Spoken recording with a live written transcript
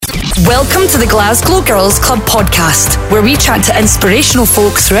Welcome to the Glasgow Girls Club podcast, where we chat to inspirational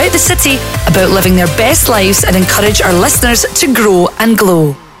folk throughout the city about living their best lives and encourage our listeners to grow and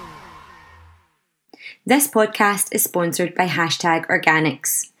glow. This podcast is sponsored by Hashtag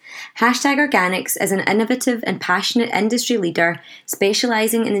Organics. Hashtag Organics is an innovative and passionate industry leader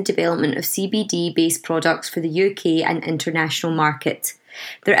specialising in the development of CBD-based products for the UK and international market.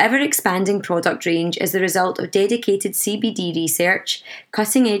 Their ever-expanding product range is the result of dedicated CBD research,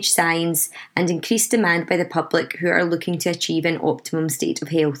 cutting-edge science, and increased demand by the public who are looking to achieve an optimum state of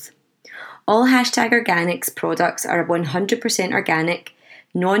health. All Hashtag Organics products are 100% organic,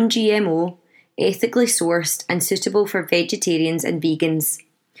 non-GMO, ethically sourced, and suitable for vegetarians and vegans.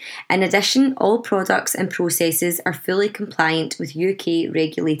 In addition, all products and processes are fully compliant with UK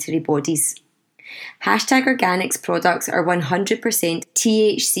regulatory bodies. Hashtag Organics products are 100%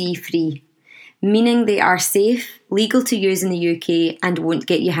 THC free, meaning they are safe, legal to use in the UK, and won't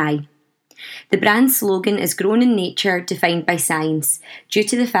get you high. The brand's slogan is grown in nature, defined by science, due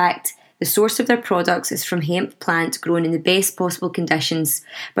to the fact the source of their products is from hemp plant grown in the best possible conditions,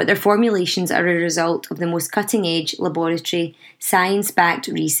 but their formulations are a result of the most cutting-edge laboratory, science-backed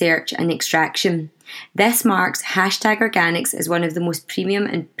research and extraction. This marks Hashtag Organics as one of the most premium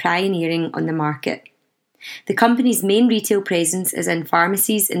and pioneering on the market. The company's main retail presence is in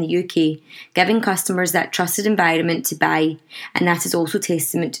pharmacies in the UK, giving customers that trusted environment to buy, and that is also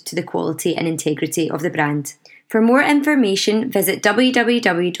testament to the quality and integrity of the brand. For more information, visit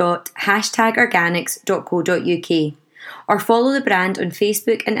www.hashtagorganics.co.uk or follow the brand on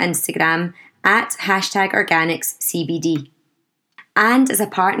Facebook and Instagram at Hashtag Organics CBD. And as a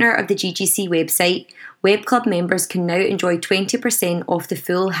partner of the GGC website, Web Club members can now enjoy 20% off the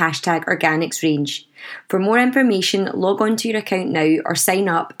full Hashtag Organics range. For more information, log on to your account now or sign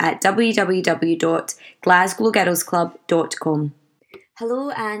up at www.glasgowgirlsclub.com. Hello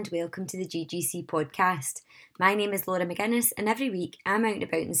and welcome to the GGC podcast. My name is Laura McGuinness, and every week I'm out and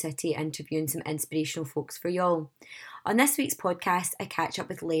about in the city interviewing some inspirational folks for y'all. On this week's podcast, I catch up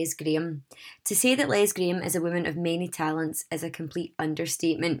with Les Graham. To say that Les Graham is a woman of many talents is a complete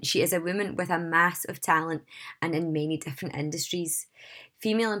understatement. She is a woman with a mass of talent and in many different industries.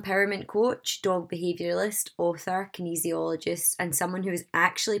 Female empowerment coach, dog behaviouralist, author, kinesiologist, and someone who is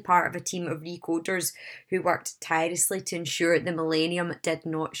actually part of a team of recoders who worked tirelessly to ensure the millennium did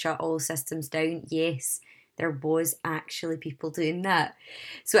not shut all systems down. Yes, there was actually people doing that.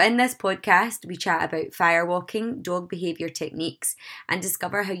 So in this podcast, we chat about firewalking, dog behaviour techniques, and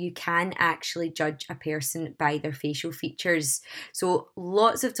discover how you can actually judge a person by their facial features. So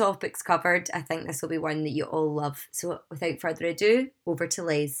lots of topics covered. I think this will be one that you all love. So without further ado, over to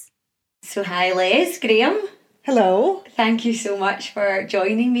Les. So hi Les Graham. Hello. Thank you so much for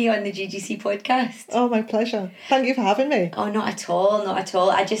joining me on the GGC podcast. Oh, my pleasure. Thank you for having me. Oh, not at all, not at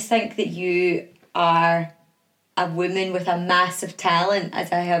all. I just think that you are a woman with a massive talent,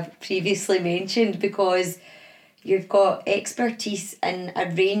 as I have previously mentioned, because you've got expertise in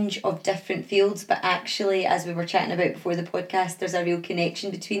a range of different fields, but actually, as we were chatting about before the podcast, there's a real connection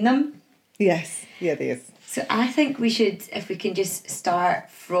between them. Yes, yeah, there is. So I think we should, if we can just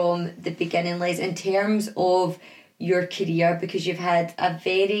start from the beginning, Les, in terms of your career, because you've had a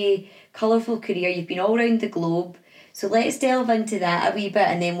very colourful career. You've been all around the globe. So let's delve into that a wee bit,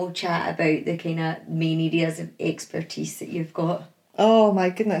 and then we'll chat about the kind of main areas of expertise that you've got. Oh my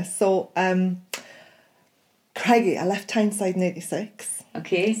goodness. So, Craigie, I left Tyneside in 86.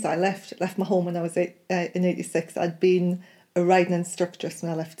 Okay. So I left my home when I was in 86. I'd been a riding instructress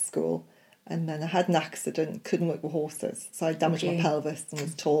when I left school, and then I had an accident, couldn't work with horses. So I damaged my pelvis and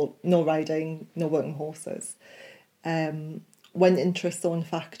was told no riding, no working horses. Went into a sewing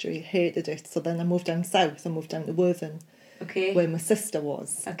factory, hated it. So then I moved down south. I moved down to Worthing, where my sister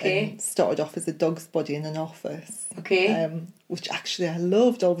was. And started off as a dog's body in an office. Which actually I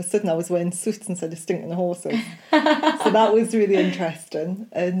loved. All of a sudden I was wearing suits instead of stinking horses. So that was really interesting.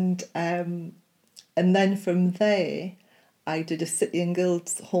 And then from there, I did a City and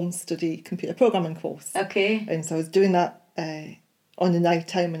Guilds home study computer programming course. And so I was doing that on the night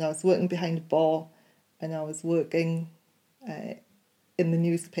time, and I was working behind a bar, and I was working in the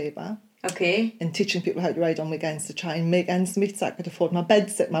newspaper, and teaching people how to ride on weekends to try and make ends meet so I could afford my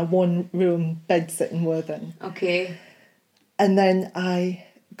bed sit, my one room bed sit in Worthing. And then I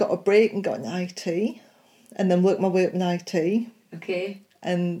got a break and got an IT, and then worked my way up in IT.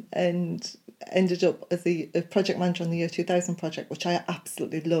 And ended up as a project manager on the Year 2000 project, which I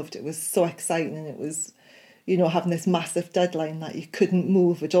absolutely loved. It was so exciting, and it was, you know, having this massive deadline that you couldn't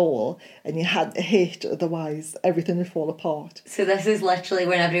move at all and you had to hit, otherwise everything would fall apart. So this is literally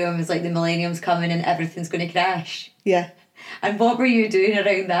when everyone was like, the millennium's coming and everything's going to crash. Yeah. And what were you doing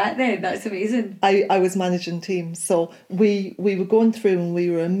around that then? That's amazing. I was managing teams, so we were going through and we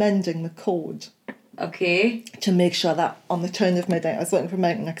were amending the code. Okay. To make sure that on the turn of midnight, I was working for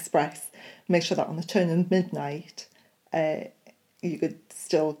American Express, make sure that on the turn of midnight, you could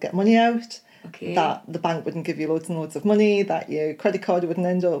still get money out. Okay. That the bank wouldn't give you loads and loads of money, that your credit card wouldn't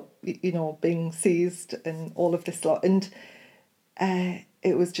end up, being seized and all of this lot. And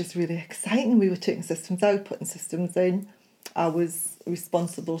it was just really exciting. We were taking systems out, putting systems in. I was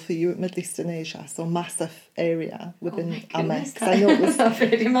responsible for Europe, Middle East and Asia, so massive area within Amex. I know it was a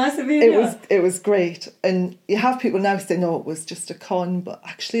pretty massive area. It was great. And you have people now say, no, it was just a con, but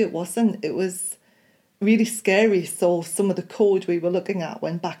actually it wasn't. It was really scary. So some of the code we were looking at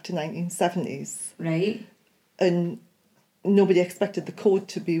went back to 1970s. Right. And nobody expected the code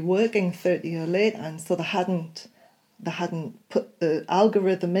to be working 30 years later, and so they hadn't put the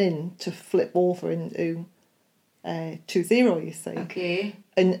algorithm in to flip over into 2.0, you see. Okay.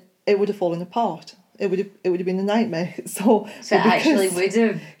 And it would have fallen apart. It would have been a nightmare. So it actually would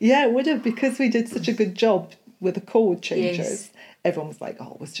have. Yeah, it would have, because we did such a good job with the code changes. Yes. Everyone was like,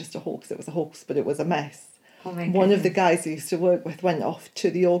 oh, it was just a hoax. It was a hoax, but it was a mess. Oh my One of the guys I used to work with went off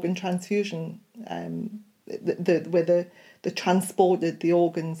to the organ transfusion, where they transported the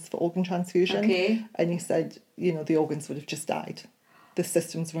organs for organ transfusion. Okay. And he said, the organs would have just died. The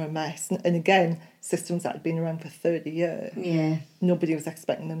systems were a mess. And again, systems that had been around for 30 years. Yeah. Nobody was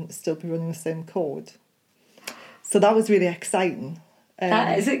expecting them to still be running the same code. So that was really exciting.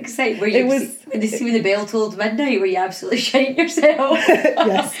 That is exciting. When the bell tolled midnight, were you absolutely shitting yourself?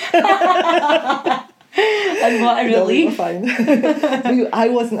 Yes. And what a relief. No, we were fine. I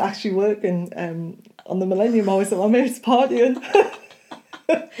wasn't actually working on the Millennium. I was at my mate's partying.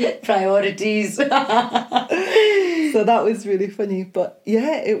 Priorities. So that was really funny. But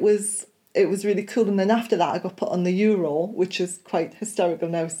yeah, it was really cool. And then after that, I got put on the Euro, which is quite hysterical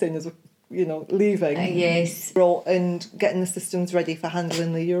now, seeing as we're, leaving. Yes. And getting the systems ready for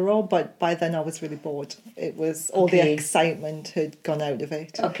handling the Euro. But by then I was really bored. It was all the excitement had gone out of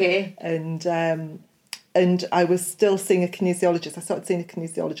it. Okay. And I was still seeing a kinesiologist. I started seeing a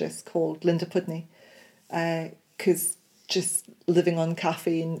kinesiologist called Linda Pudney, because just living on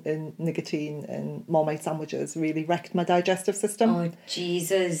caffeine and nicotine and Marmite sandwiches really wrecked my digestive system. Oh,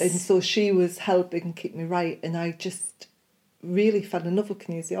 Jesus. And so she was helping keep me right, and I just really fell in love with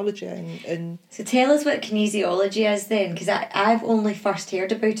kinesiology. And So tell us what kinesiology is then, because I've only first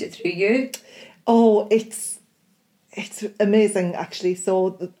heard about it through you. Oh, it's amazing, actually.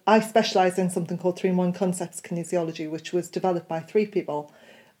 So I specialise in something called 3-in-1 Concepts Kinesiology, which was developed by 3 people.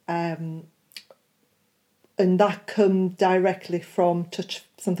 And that come directly from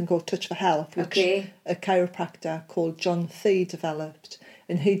something called Touch for Health, which a chiropractor called John Thie developed.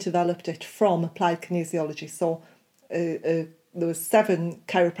 And he developed it from applied kinesiology. So there was 7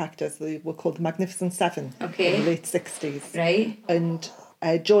 chiropractors. They were called the Magnificent Seven in the late 60s. Right. And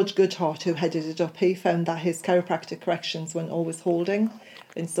George Goodhart, who headed it up, he found that his chiropractic corrections weren't always holding.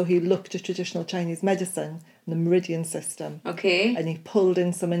 And so he looked at traditional Chinese medicine and the meridian system. Okay. And he pulled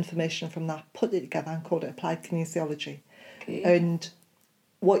in some information from that, put it together and called it applied kinesiology. Okay. And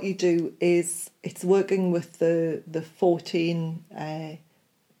what you do is, it's working with the 14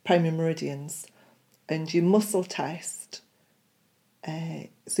 primary meridians, and you muscle test.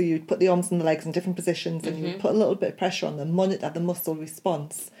 So you'd put the arms and the legs in different positions, and you would put a little bit of pressure on them, monitor the muscle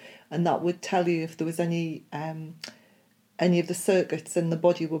response, and that would tell you if there was any of the circuits in the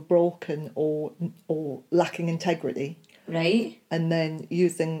body were broken or lacking integrity. Right. And then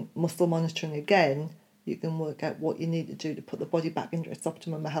using muscle monitoring again, you can work out what you need to do to put the body back into its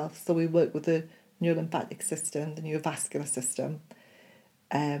optimum health. So we work with the neurolymphatic system, the neurovascular system,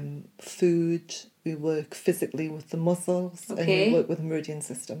 food. We work physically with the muscles, and we work with the meridian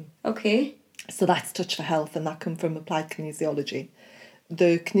system. Okay. So that's Touch for Health, and that come from applied kinesiology.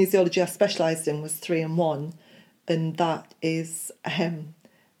 The kinesiology I specialised in was 3-in-1, and that is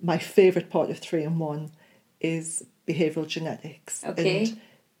my favourite part of 3-in-1 is behavioural genetics. Okay. And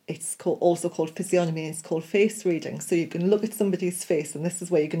it's also called physiognomy, and it's called face reading. So you can look at somebody's face, and this is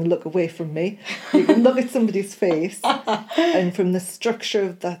where you're going to look away from me. You can look at somebody's face, and from the structure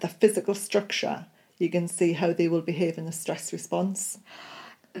of the physical structure, you can see how they will behave in a stress response.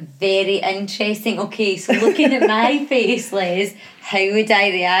 Very interesting. Okay, so looking at my face, Liz, how would I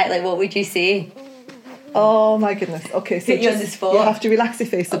react? Like, what would you say? Oh my goodness. Okay, so Put you on the spot. You have to relax your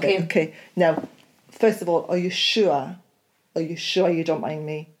face a bit. Okay. Now, first of all, are you sure you don't mind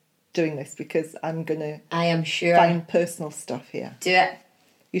me doing this? Because I'm gonna find personal stuff here. Do it.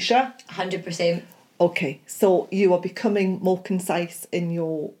 You sure? 100%. Okay, so you are becoming more concise in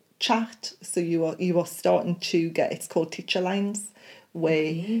your chat. So you are starting to get, it's called teacher lines,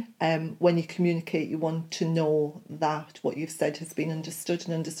 where when you communicate, you want to know that what you've said has been understood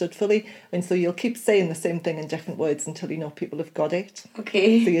and understood fully. And so you'll keep saying the same thing in different words until you know people have got it.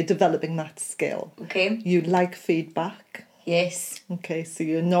 Okay. So you're developing that skill. Okay. You like feedback. Yes. Okay, so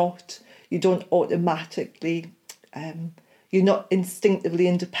you don't automatically, you're not instinctively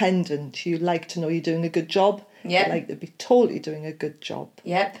independent. You like to know you're doing a good job. Yep. You like to be told you're doing a good job.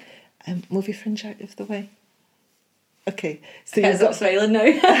 Yep. Move your fringe out of the way. Okay, so you've got smiling now.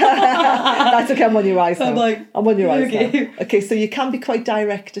 That's okay, I'm on your eyes now. I'm on your eyes okay. now. Okay, so you can be quite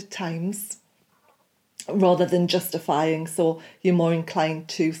direct at times rather than justifying. So you're more inclined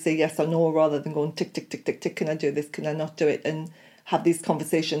to say yes or no rather than going tick, tick, tick, tick, tick, can I do this, can I not do it? And have these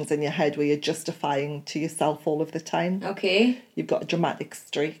conversations in your head where you're justifying to yourself all of the time. Okay. You've got a dramatic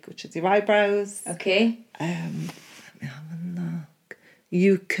streak, which is your eyebrows. Okay. Let me have a look.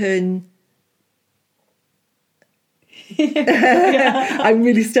 You can... I'm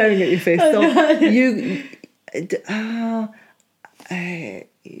really staring at your face. So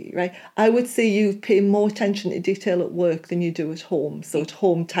right. I would say you pay more attention to detail at work than you do at home. So at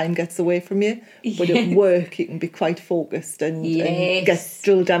home, time gets away from you, but at work, you can be quite focused and get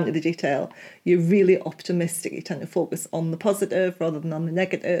drilled down to the detail. You're really optimistic. You tend to focus on the positive rather than on the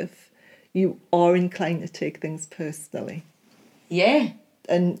negative. You are inclined to take things personally. Yeah.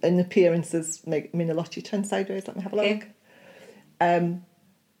 And appearances mean a lot. You turn sideways. Let me have a look.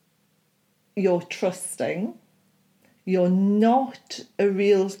 You're trusting. You're not a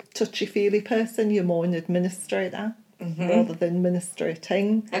real touchy-feely person. You're more an administrator rather than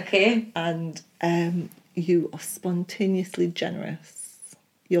administrating. Okay. And you are spontaneously generous.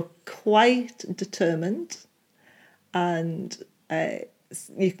 You're quite determined, and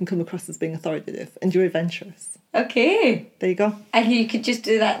you can come across as being authoritative, and you're adventurous. Okay. There you go. And you could just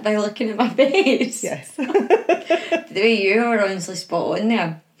do that by looking at my face. Yes. The way you were honestly spot on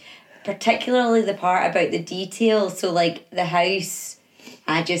there. Particularly the part about the details. So, like, the house,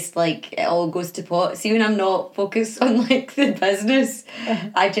 I just, like, it all goes to pot. See, when I'm not focused on, like, the business,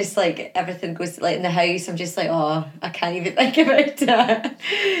 I just, like, everything goes to, like, in the house, I'm just like, oh, I can't even think about that.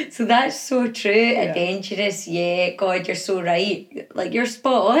 So that's so true. Yeah. Adventurous, yeah. God, you're so right. Like, you're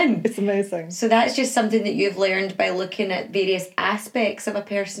spot on. It's amazing. So that's just something that you've learned by looking at various aspects of a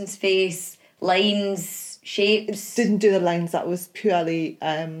person's face, lines, shapes. Didn't do the lines. That was purely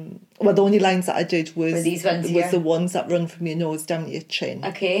the only lines that I did was these ones was the ones that run from your nose down to your chin.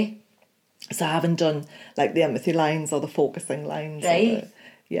 Okay. So I haven't done like the empathy lines or the focusing lines. Right.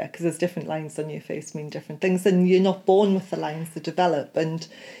 Because there's different lines on your face mean different things, and you're not born with the lines, they develop. And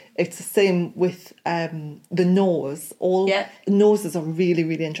it's the same with the nose. Noses are really,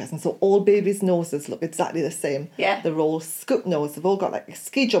 really interesting. So all babies' noses look exactly the same. Yeah. They're all scoop nose. They've all got like a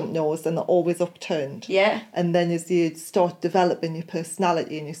ski jump nose, and they're always upturned. Yeah. And then as you start developing your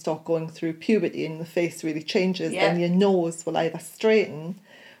personality and you start going through puberty and the face really changes, then your nose will either straighten,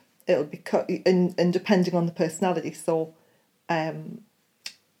 it'll be cut, and depending on the personality. So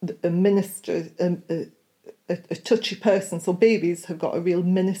a minister, a touchy person. So babies have got a real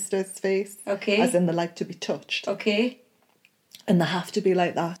minister's face. Okay. As in they like to be touched. Okay. And they have to be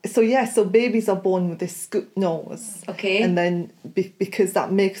like that. So babies are born with this scoop nose. Okay. And then because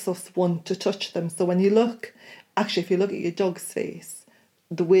that makes us want to touch them. So when you look, actually if you look at your dog's face,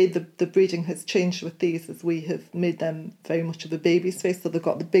 the way the breeding has changed with these is we have made them very much of a baby's face. So they've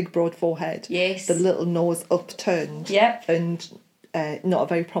got the big broad forehead. Yes. The little nose upturned. Yep. And not a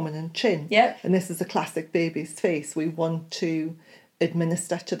very prominent chin. Yep. And this is a classic baby's face. We want to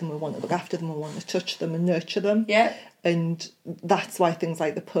administer to them, we want to look after them, we want to touch them and nurture them. Yep. And that's why things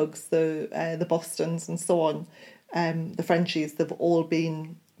like the pugs, the Bostons and so on, the Frenchies, they've all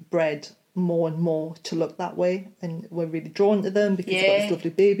been bred more and more to look that way, and we're really drawn to them because they've got this lovely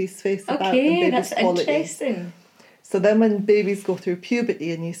baby's face about them, baby's that's quality. Interesting. So then when babies go through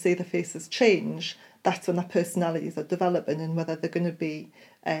puberty and you see the faces change, that's when their personalities are developing, and whether they're going to be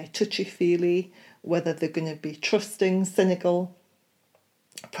touchy-feely, whether they're going to be trusting, cynical,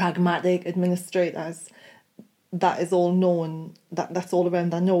 pragmatic, administrators, that is all known, that's all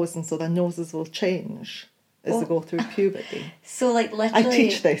around their nose, and so their noses will change as they go through puberty. So like literally... I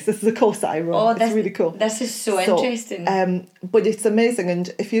teach this is a course that I run. It's really cool. This is so interesting. But it's amazing,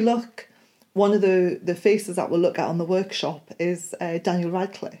 and if you look, one of the faces that we'll look at on the workshop is Daniel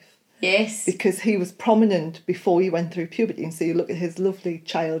Radcliffe. Yes. Because he was prominent before he went through puberty, and so you look at his lovely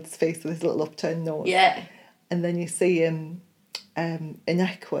child's face with his little upturned nose. Yeah. And then you see him in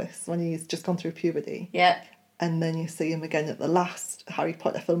Equus when he's just gone through puberty. Yeah. And then you see him again at the last Harry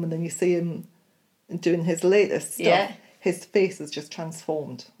Potter film, and then you see him doing his latest stuff. Yeah. his face is just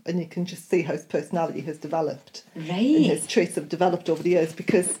transformed, and you can just see how his personality has developed. Right. And his traits have developed over the years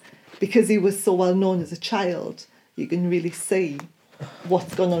because he was so well known as a child. You can really see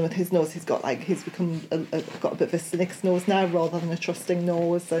what's going on with his nose. He's become got a bit of a cynic's nose now rather than a trusting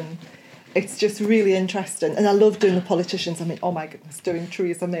nose, and it's just really interesting. And I love doing the politicians. I mean, oh my goodness, doing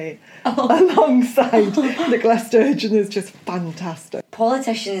Theresa May alongside Nicola Sturgeon is just fantastic.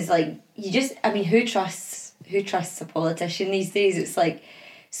 Politicians, like, who trusts a politician these days? It's like,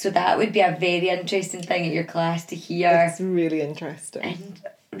 so that would be a very interesting thing at your class to hear. It's really interesting. And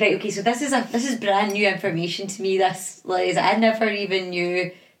right, okay, so this is brand new information to me. This, Liz, I never even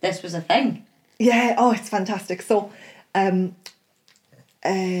knew this was a thing. Yeah, oh, it's fantastic. So,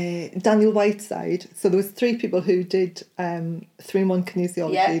 Daniel Whiteside. So there was 3 people who did 3-in-1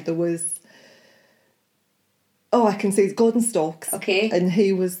 kinesiology. Yeah. There was, I can say it's Gordon Stokes. Okay. And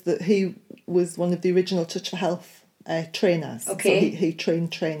he was one of the original Touch for Health trainers. Okay. So he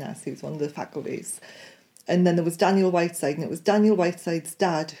trained trainers. He was one of the faculties. And then there was Daniel Whiteside, and it was Daniel Whiteside's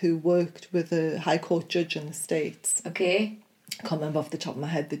dad who worked with a High Court judge in the States. Okay. I can't remember off the top of my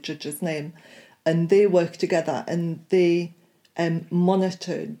head the judge's name. And they worked together, and they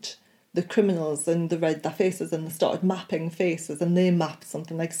monitored the criminals, and they read their faces, and they started mapping faces, and they mapped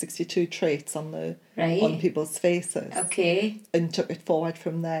something like 62 traits on people's faces. Okay. And took it forward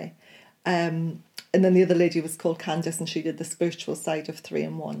from there. And then the other lady was called Candice, and she did the spiritual side of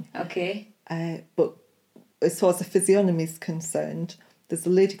 3-in-1. Okay. But as far as the physiognomy is concerned, there's a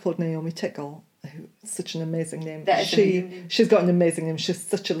lady called Naomi Tickle, who is such an amazing name. She's got an amazing name. She's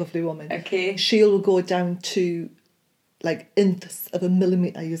such a lovely woman. Okay. She'll go down to like nths of a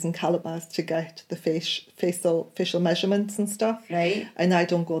millimetre using calipers to get the facial measurements and stuff. Right. And I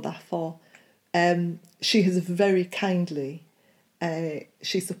don't go that far. She has very kindly,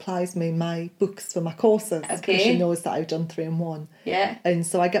 she supplies me my books for my courses. Okay. Because she knows that I've done 3-in-1. Yeah. And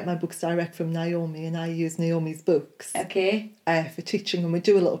so I get my books direct from Naomi, and I use Naomi's books. Okay. For teaching, and we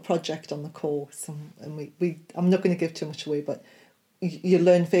do a little project on the course, and we I'm not going to give too much away, but you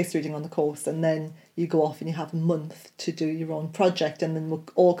learn face reading on the course, and then you go off and you have a month to do your own project, and then we'll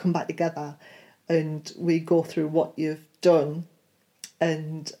all come back together and we go through what you've done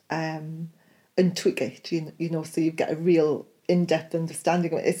and tweak it, you know, so you get a real in-depth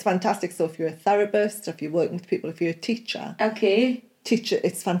understanding of it. It's fantastic. So if you're a therapist, or if you're working with people, if you're a teacher,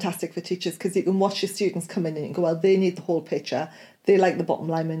 it's fantastic for teachers, because you can watch your students come in and you go, well, they need the whole picture. They like the bottom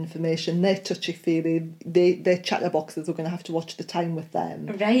line information. They're touchy-feely. They're chatterboxes. We're going to have to watch the time with them.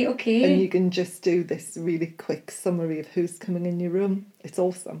 Right, okay. And you can just do this really quick summary of who's coming in your room. It's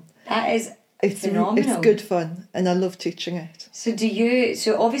awesome. It's phenomenal. It's good fun, and I love teaching it. So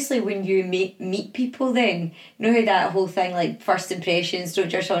obviously when you meet people, then, you know how that whole thing, like, first impressions, don't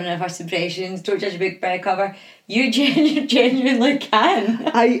judge someone on first impressions, don't judge a book by a cover, you genuinely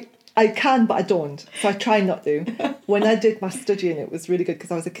can. I can, but I don't. So I try not to. When I did my studying, it was really good,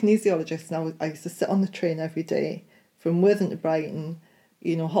 because I was a kinesiologist, and I used to sit on the train every day from Worthing to Brighton,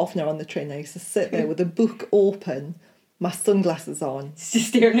 you know, half an hour on the train. I used to sit there with a book open, my sunglasses on. Just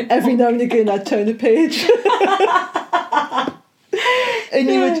staring at every now and again I'd turn a page.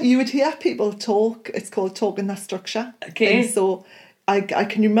 And you would hear people talk. It's called talking that structure. Okay. And so I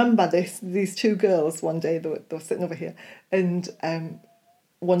can remember these 2 girls one day, they were sitting over here, and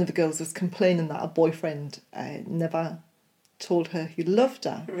one of the girls was complaining that her boyfriend never told her he loved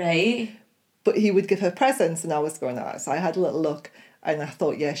her. Right. But he would give her presents, and I was going, so I had a little look, and I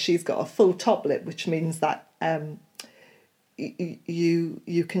thought, yeah, she's got a full top lip, which means that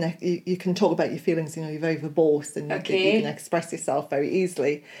you can talk about your feelings, you know, you're very verbose, and you can express yourself very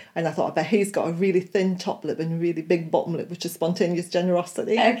easily. And I thought, I bet he's got a really thin top lip and a really big bottom lip, which is spontaneous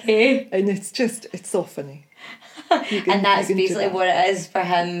generosity. Okay. And it's so funny. And that's basically what it is for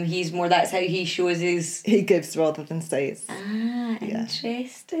him. That's how he shows his... He gives rather than says.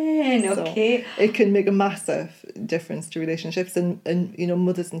 Interesting. Okay. So it can make a massive difference to relationships, and you know,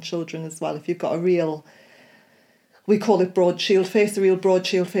 mothers and children as well. If you've got a real... We call it broad shield face, a real broad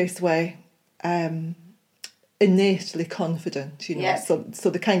shield face way, innately confident, you know. Yep. So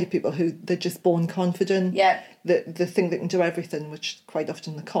the kind of people who they're just born confident. Yeah. The thing that can do everything, which quite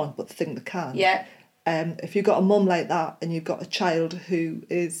often they can't, but the thing that can. Yeah. If you've got a mum like that, and you've got a child who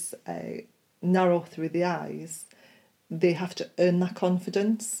is narrow through the eyes, they have to earn that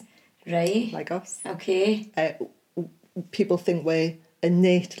confidence. Right. Like us. Okay. People think we're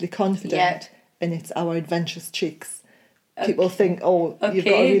innately confident. Yeah. And it's our adventurous cheeks. People think, you've got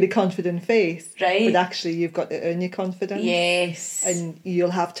a really confident face. Right. But actually you've got to earn your confidence. Yes. And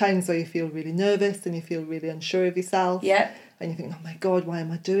you'll have times where you feel really nervous and you feel really unsure of yourself. Yeah. and you think, oh my God, why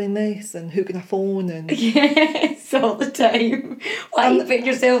am I doing this? And who can I phone? And Yes, all the time. Why are you putting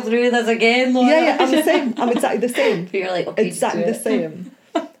yourself through this again, Laura? yeah, I'm the same. I'm exactly the same. But you're like, okay, exactly the just do it. same.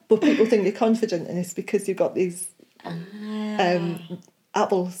 But people think you're confident, and it's because you've got these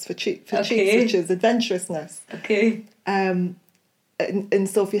apples for cheeks, which is adventurousness. Okay. And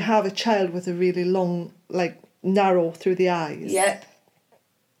so if you have a child with a really long, like, narrow through the eyes, Yep.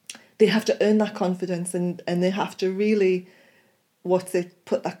 they have to earn that confidence, and they have to really,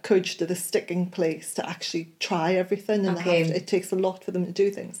 put that courage to the sticking place to actually try everything, and it takes a lot for them to do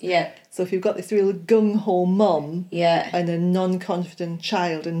things. Yeah. So if you've got this real gung-ho mum and a non-confident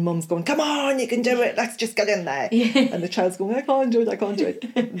child, and mum's going, come on, you can do it, let's just get in there. Yeah. And the child's going, I can't do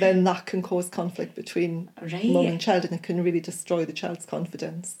it. Then that can cause conflict between mum and child, and it can really destroy the child's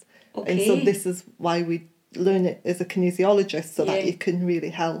confidence. Okay. And so this is why we learn it as a kinesiologist, so that you can really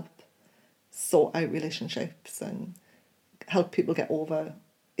help sort out relationships and help people get over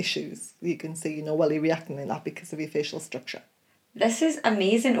issues. You can say, you're reacting like that because of your facial structure. This is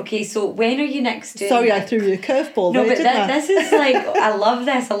amazing. Okay, so when are you next doing... Sorry, I threw you a curveball. No, but this is like... I love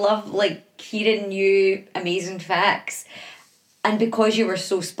this. I love, like, hearing new amazing facts. And because you were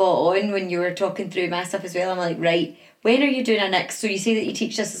so spot on when you were talking through my stuff as well, I'm like, right, when are you doing it next? So you say that you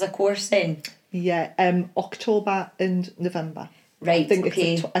teach this as a course then? Yeah, October and November. Right, I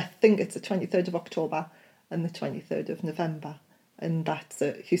think it's the 23rd of October and the 23rd of November. And that's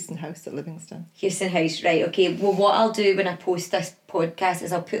at Houston House at Livingston. Houston House, right, okay. Well, what I'll do when I post this podcast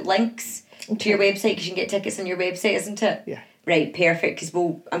is I'll put links to your website, because you can get tickets on your website, isn't it? Yeah. Right, perfect,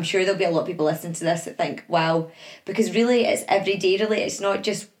 because I'm sure there'll be a lot of people listening to this that think, wow, because really it's everyday related. It's not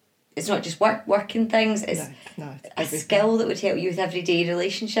just working things, it's a skill that would help you with everyday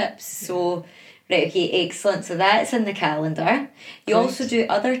relationships. So, right, okay, excellent. So that's in the calendar. You also do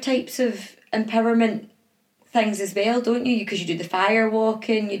other types of empowerment things as well, don't you? Because you do the fire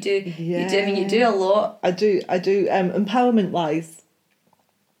walking, you do a lot. I do. Empowerment wise,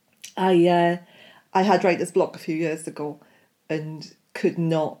 I had writer's block a few years ago, and could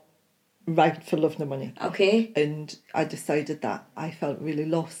not write for love nor money. Okay. And I decided that I felt really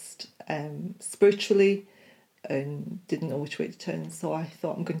lost spiritually, and didn't know which way to turn. So I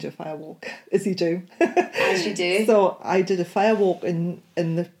thought, I'm going to do a fire walk, as you do. As you do. So I did a fire walk, and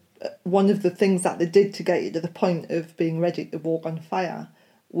one of the things that they did to get you to the point of being ready to walk on fire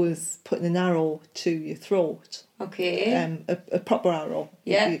was putting an arrow to your throat. Okay. A proper arrow.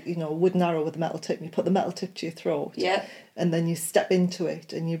 Yeah. A wooden arrow with a metal tip. And you put the metal tip to your throat. Yeah. And then you step into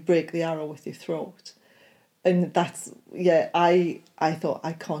it and you break the arrow with your throat. And that's, I thought,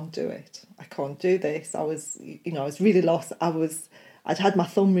 I can't do it. I can't do this. I was really lost. I'd had my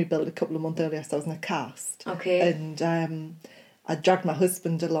thumb rebuilt a couple of months earlier, so I was in a cast. Okay. And I dragged my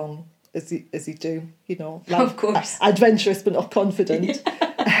husband along, as you do, like, of course, adventurous but not confident.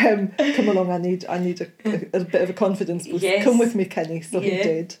 Come along, I need a bit of a confidence boost. Yes. Come with me, Kenny. So he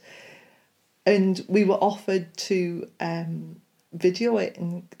did, and we were offered to video it,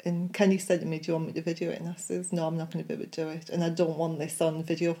 and Kenny said to me, "Do you want me to video it?" And I says, "No, I'm not going to be able to do it, and I don't want this on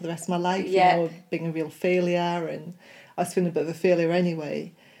video for the rest of my life." Being a real failure, and I was feeling a bit of a failure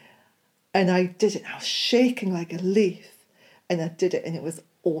anyway. And I did it. I was shaking like a leaf. And I did it, and it was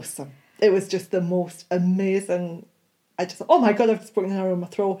awesome. It was just the most amazing. I just thought, oh my God, I've just broken an arrow in my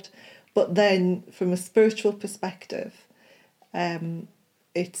throat. But then, from a spiritual perspective,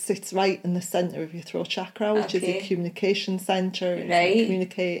 it sits right in the centre of your throat chakra, which is your communication centre, and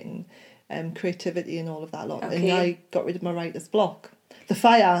communicating, creativity, and all of that lot. Okay. And I got rid of my writer's block. The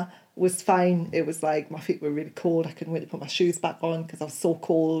fire was fine. It was like my feet were really cold. I couldn't wait to put my shoes back on because I was so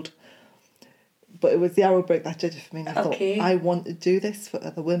cold. But it was the arrow break that did it for me. And I thought, I want to do this for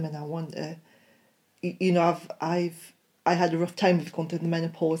other women. I want to, I had a rough time of going through the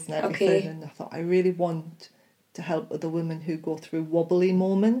menopause and everything. Okay. And I thought, I really want to help other women who go through wobbly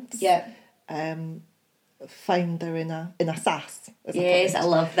moments. Yeah. Find their inner sass. Yes, I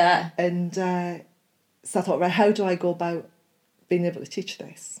love that. And so I thought, right, how do I go about being able to teach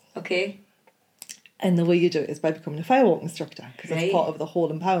this? Okay. And the way you do it is by becoming a firewalk instructor, because it's part of the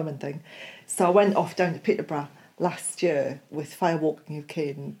whole empowerment thing. So I went off down to Peterborough last year with Firewalking UK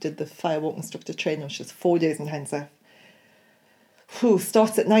and did the firewalk instructor training, which is 4 days intensive.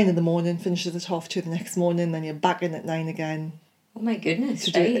 Starts at 9 in the morning, finishes at 2:30 the next morning, then you're back in at 9 again. Oh my goodness,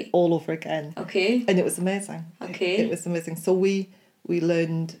 to do it all over again. Okay. And it was amazing. Okay. It was amazing. So we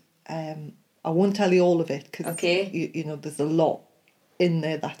learned, I won't tell you all of it, because there's a lot in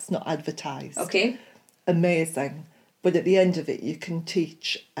there that's not advertised. Okay. Amazing. But at the end of it, you can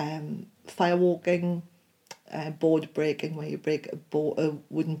teach firewalking, board breaking, where you break a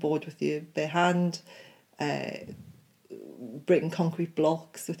wooden board with your bare hand, breaking concrete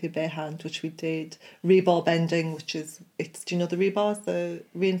blocks with your bare hand, which we did. Rebar bending, which is, do you know the rebars, the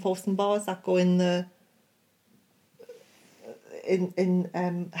reinforcing bars that go in the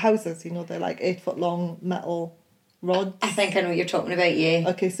houses, you know, they're like 8 foot long metal rods. I think I know what you're talking about, yeah.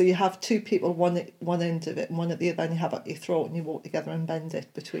 Okay, so you have two people, one end of it and one at the other, and you have it at your throat and you walk together and bend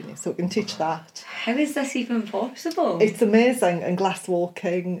it between you. So we can teach that. How is this even possible? It's amazing, and glass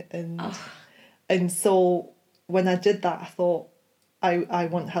walking, and so when I did that, I thought I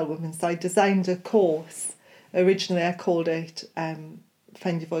want to help women. So I designed a course. Originally I called it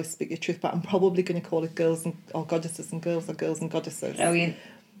Find Your Voice, Speak Your Truth, but I'm probably going to call it Goddesses and Girls, or Girls and Goddesses. Brilliant.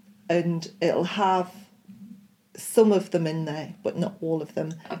 And it'll have some of them in there, but not all of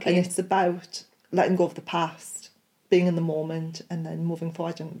them. Okay. And it's about letting go of the past, being in the moment, and then moving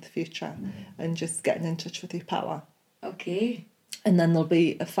forward into the future, and just getting in touch with your power. Okay. And then there'll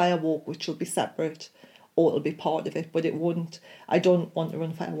be a fire walk, which will be separate, or it'll be part of it, but it won't. I don't want to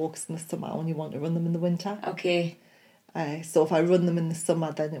run fire walks in the summer. I only want to run them in the winter. Okay. So if I run them in the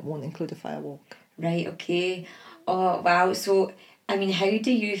summer, then it won't include a fire walk. Right, okay. Oh, wow. So, I mean, how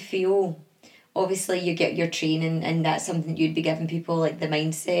do you feel? Obviously, you get your training and that's something you'd be giving people, like the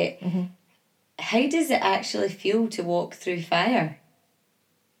mindset. Mm-hmm. How does it actually feel to walk through fire?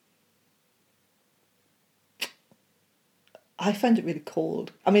 I find it really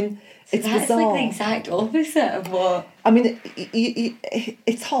cold. I mean, So it's that's bizarre. like the exact opposite of what... I mean,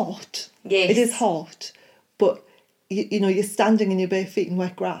 it's hot. Yes. It is hot, but you know, you're standing in your bare feet in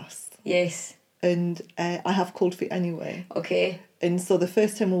wet grass, Yes. and I have cold feet anyway. Okay. And so the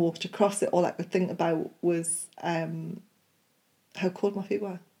first time I walked across it, all I could think about was how cold my feet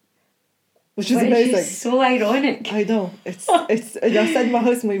were, which is amazing. Which is so ironic. I know, it's. And I said to my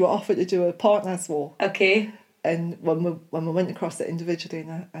husband, we were offered to do a partners walk, Okay. and when we went across it individually,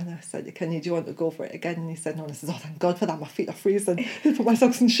 and I said, do you want to go for it again? And he said no, and I said, oh, thank God for that, my feet are freezing. I put my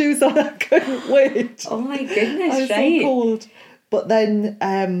socks and shoes on, I couldn't wait. Oh my goodness, I was right. so cold. But then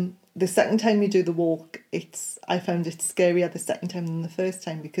the second time you do the walk, I found it scarier the second time than the first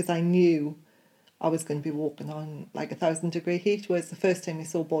time, because I knew I was going to be walking on like 1,000-degree heat, whereas the first time you're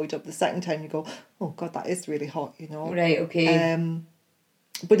so buoyed up, the second time you go, oh God, that is really hot, you know. Right, okay.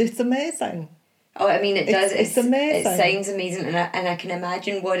 But it's amazing. Oh, I mean, it does. It's amazing. It sounds amazing, and I can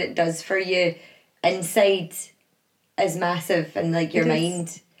imagine what it does for you inside is massive, and like your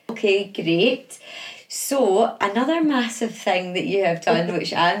mind. Okay, great. So another massive thing that you have done,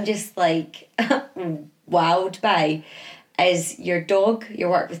 which I'm just like wowed by, is your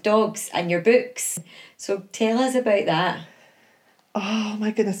work with dogs, and your books. So tell us about that. Oh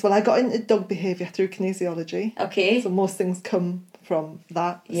my goodness. Well, I got into dog behaviour through kinesiology. Okay. So most things come from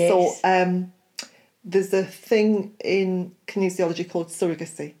that. Yes. So there's a thing in kinesiology called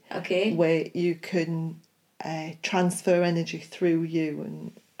surrogacy. Okay. Where you can transfer energy through you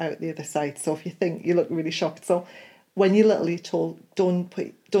and out the other side. So if you think, you look really shocked. So when you're little, you're told don't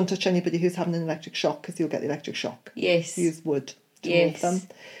touch anybody who's having an electric shock, because you'll get the electric shock. Yes. Use wood to Yes. move them.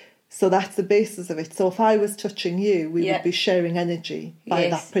 So that's the basis of it. So if I was touching you, we Yeah. would be sharing energy by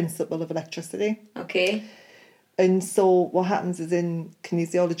Yes. that principle of electricity. Okay. And so what happens is, in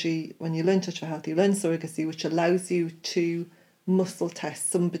kinesiology, when you learn Touch for Health, you learn surrogacy, which allows you to muscle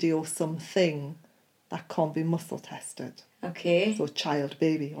test somebody or something that can't be muscle tested. Okay. So a child,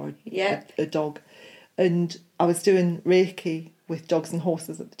 baby, or Yeah. a dog. And I was doing Reiki with dogs and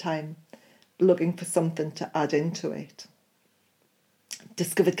horses at the time, looking for something to add into it.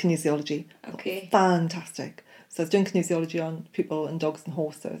 Discovered kinesiology. Okay. Fantastic. So I was doing kinesiology on people and dogs and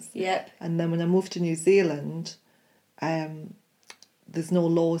horses. Yep. And then when I moved to New Zealand, there's no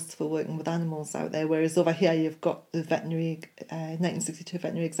laws for working with animals out there, whereas over here you've got the 1962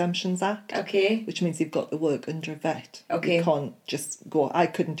 Veterinary Exemptions Act, Okay. which means you've got to work under a vet. Okay. You can't just go, I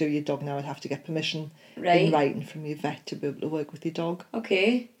couldn't do your dog now, I'd have to get permission Right. in writing from your vet to be able to work with your dog.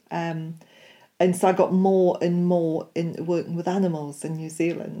 Okay. And so I got more and more into working with animals in New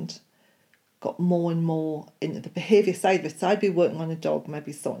Zealand, got more and more into the behaviour side of it. So I'd be working on a dog,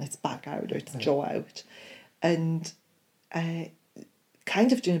 maybe sorting its back out or its jaw out, and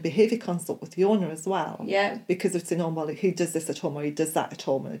kind of doing a behaviour consult with the owner as well. Yeah. Because it's well, he does this at home or he does that at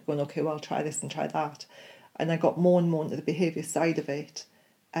home, and I'm going, okay, well, I'll try this and try that. And I got more and more into the behaviour side of it.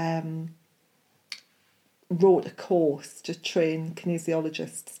 Wrote a course to train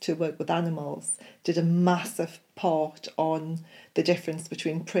kinesiologists to work with animals, did a massive part on the difference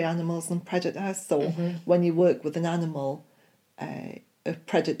between prey animals and predators. So when you work with an animal, a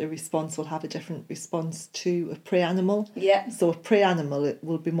predator response will have a different response to a prey animal. Yeah. So a prey animal, it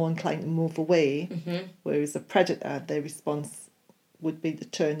will be more inclined to move away, whereas a predator, their response would be to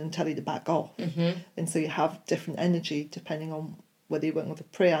turn and tell you to back off. And so you have different energy depending on whether you're working with a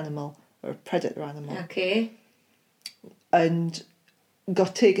prey animal or a predator animal. Okay. And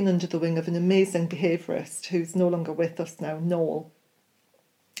got taken under the wing of an amazing behaviourist who's no longer with us now, Noel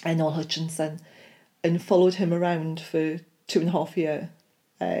Hutchinson, and followed him around for 2.5 years.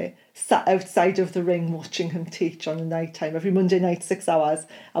 Sat outside of the ring watching him teach on the night time. Every Monday night, 6 hours,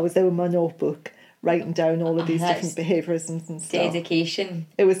 I was there with my notebook writing down all of these different behaviourisms and stuff. Dedication.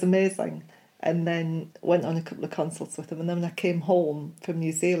 It was amazing. And then went on a couple of consults with him. And then when I came home from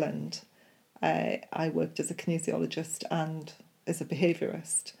New Zealand, I worked as a kinesiologist and as a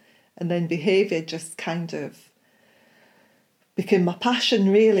behaviourist. And then behaviour just kind of became my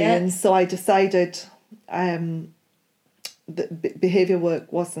passion, really. Yeah. And so I decided that behaviour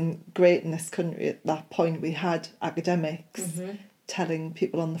work wasn't great in this country at that point. We had academics telling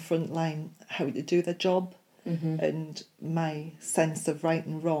people on the front line how to do their job, and my sense of right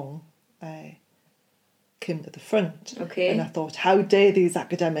and wrong came to the front. Okay. And I thought, how dare these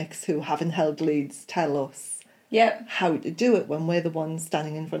academics who haven't held leads tell us how to do it when we're the ones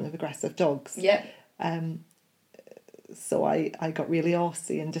standing in front of aggressive dogs. So I got really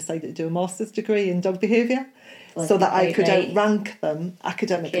arsey and decided to do a master's degree in dog behaviour, so that I could outrank them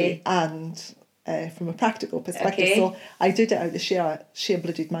academically and from a practical perspective. So I did it out of sheer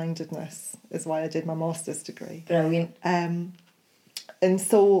bloodied mindedness is why I did my master's degree. Brilliant. And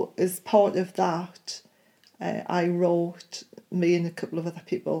so as part of that, me and a couple of other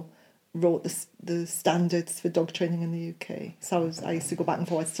people wrote the standards for dog training in the UK. So I used to go back and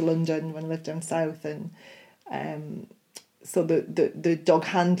forwards to London when I lived down south, and so the dog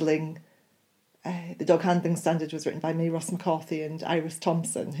handling standard was written by me, Ross McCarthy, and Iris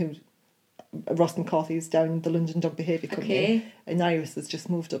Thompson, Ross McCarthy is down the London Dog Behaviour Company, and Iris has just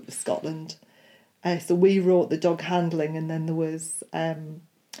moved up to Scotland. So we wrote the dog handling, and then there was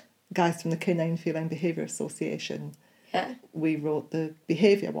guys from the Canine Feline Behaviour Association. Yeah. We wrote the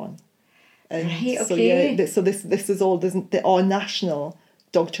behaviour one. And so this is all, there are national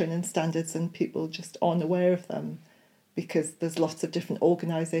dog training standards and people just aren't aware of them, because there's lots of different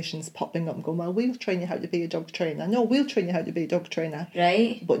organisations popping up and going, well, we'll train you how to be a dog trainer. No, we'll train you how to be a dog trainer.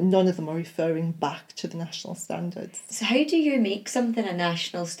 Right. But none of them are referring back to the national standards. So how do you make something a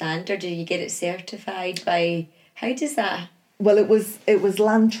national standard? Do you get it certified by... How does that... Well, it was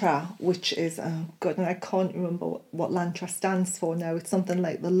LANTRA, which is, oh God, and I can't remember what LANTRA stands for now. It's something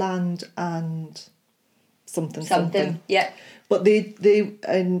like the land and something. Yeah. But they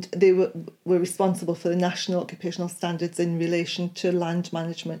were responsible for the national occupational standards in relation to land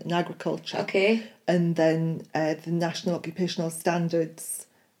management and agriculture. Okay. And then the national occupational standards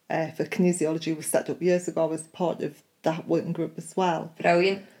for kinesiology was set up years ago. I was part of that working group as well.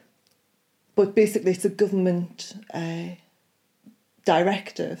 Brilliant. But basically it's a government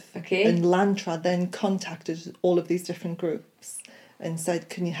directive. Okay. And LANTRA then contacted all of these different groups and said,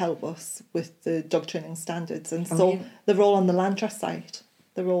 can you help us with the dog training standards? And so they're all on the LANTRA site.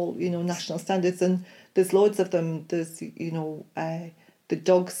 They're all, national standards, and there's loads of them. There's, the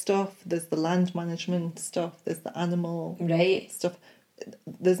dog stuff, there's the land management stuff, there's the animal stuff.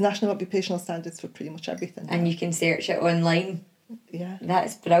 There's national occupational standards for pretty much everything. And you can search it online. Yeah.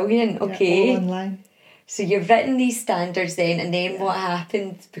 That's brilliant. Okay. Yeah, all online. So you've written these standards then, and then what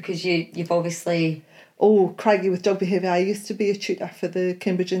happened? Because you've obviously... Oh, crikey, with dog behaviour. I used to be a tutor for the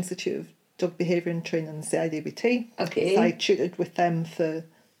Cambridge Institute of Dog Behaviour and Training, the CIDBT. Okay. So I tutored with them for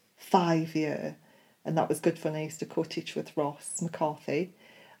 5 years, and that was good fun. I used to co-teach with Ross McCarthy.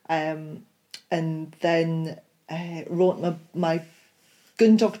 And then wrote my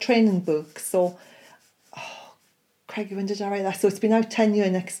gun dog training book. So, crikey, when did I write that? So it's been out 10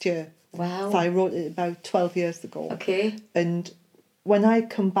 years next year. Wow. So I wrote it about 12 years ago. Okay. And when I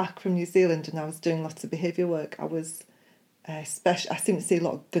come back from New Zealand and I was doing lots of behaviour work, I was I seem to see a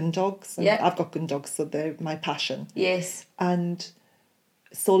lot of gun dogs. And I've got gun dogs, so they're my passion. Yes. And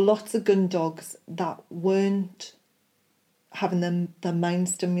so lots of gun dogs that weren't having their mind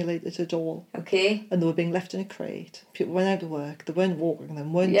stimulated at all. Okay. And they were being left in a crate. People went out to work, they weren't walking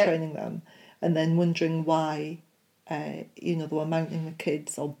them, weren't training them, and then wondering why they were mounting the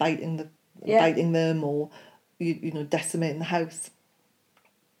kids or biting them or decimating the house.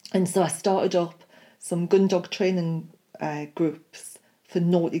 And so I started up some gun dog training groups for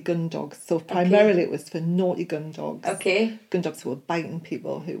naughty gun dogs. So primarily it was for naughty gun dogs. Okay. Gun dogs who were biting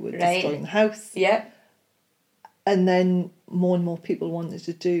people, who were destroying the house. Yeah. And then more and more people wanted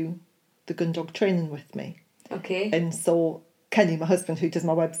to do the gun dog training with me. Okay. And so Kenny, my husband, who does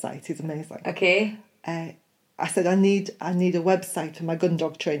my website, he's amazing. Okay. I said, I need a website for my gun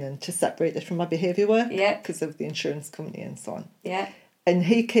dog training to separate it from my behaviour work. Yeah. Because of the insurance company and so on. Yeah. And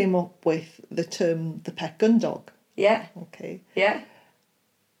he came up with the term the pet gun dog. Yeah. Okay. Yeah.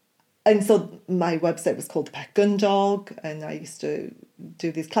 And so my website was called The Pet Gun Dog, and I used to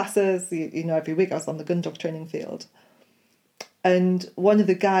do these classes. You know, every week I was on the gun dog training field. And one of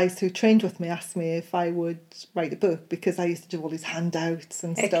the guys who trained with me asked me if I would write a book, because I used to do all these handouts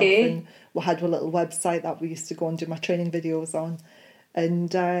and stuff. And we had a little website that we used to go and do my training videos on.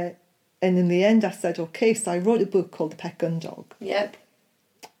 And in the end I said, okay, so I wrote a book called The Pet Gun Dog. Yep.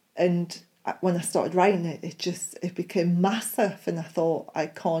 And when I started writing it, it became massive, and I thought, I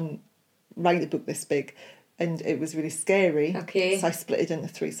can't write a book this big, and it was really scary. Okay. So I split it into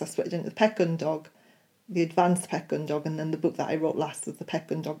 3. So I split it into the Pet Gun Dog, the Advanced Pet Gun Dog, and then the book that I wrote last was the Pet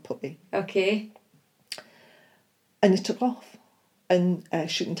Gun Dog Puppy. Okay. And it took off, and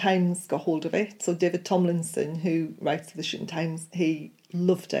Shooting Times got hold of it. So David Tomlinson, who writes for the Shooting Times, he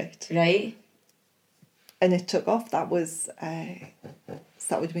loved it. Right. And it took off. That was so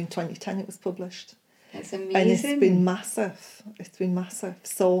that would have been 2010 it was published. That's amazing. And it's been massive. It's been massive.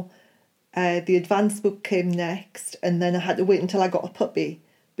 So the advanced book came next, and then I had to wait until I got a puppy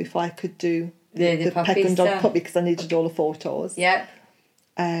before I could do the Pet Gun Dog Puppy, because I needed all the photos. Yeah.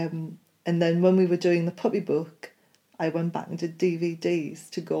 And then when we were doing the puppy book, I went back and did DVDs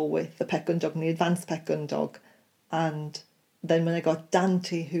to go with the Pet Gun Dog and the Advanced Pet Gun Dog. And then when I got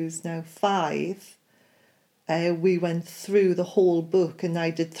Dante, who's now 5, we went through the whole book, and I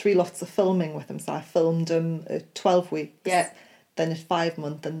did 3 lots of filming with him. So I filmed him at 12 weeks, then at 5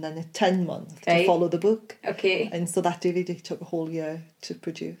 months, and then at 10 months to follow the book. Okay. And so that DVD took a whole year to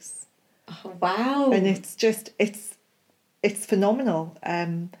produce. Oh, wow. And it's just, it's phenomenal.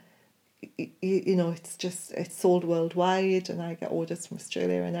 You know, it's sold worldwide, and I get orders from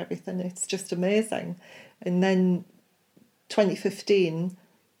Australia and everything. It's just amazing. And then 2015,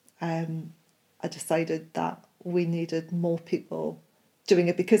 I decided that we needed more people doing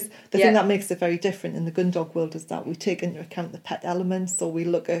it, because the thing that makes it very different in the gun dog world is that we take into account the pet elements. So we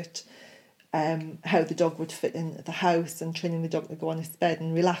look at how the dog would fit into the house, and training the dog to go on his bed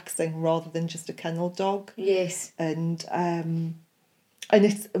and relaxing, rather than just a kennel dog. Yes. And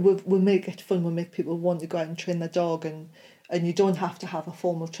it's we'll make it fun. We'll make people want to go out and train their dog, and you don't have to have a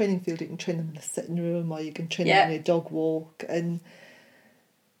formal training field. You can train them in the sitting room, or you can train them in a dog walk, and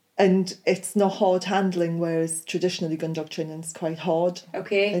it's not hard handling, whereas traditionally gun dog training is quite hard.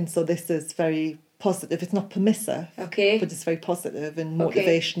 Okay. And so this is very positive. It's not permissive. Okay. But it's very positive and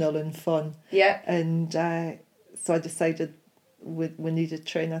motivational and fun. Yeah. And so I decided we needed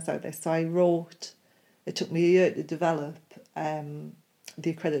trainers out there. So I wrote. It took me a year to develop the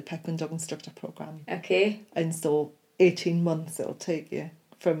accredited pet gun dog instructor program. Okay. And so 18 months it'll take you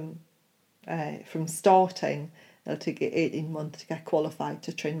from starting. It'll take you 18 months to get qualified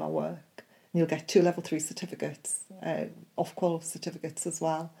to train my work. And you'll get 2 level 3 certificates, off-qual certificates as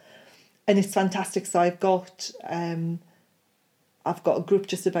well. And it's fantastic. So I've got a group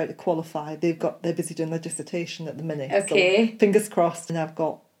just about to qualify. They're busy doing their dissertation at the minute. Okay. So fingers crossed. And I've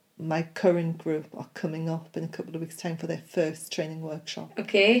got my current group are coming up in a couple of weeks' time for their first training workshop.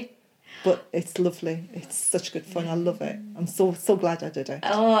 Okay. But it's lovely. It's such good fun. I love it. I'm so glad I did it.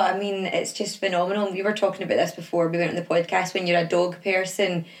 Oh, I mean, it's just phenomenal. We were talking about this before we went on the podcast. When you're a dog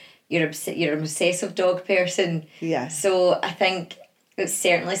person, you're an obsessive dog person. Yeah. So I think it's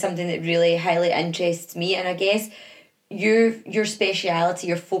certainly something that really highly interests me. And I guess your speciality,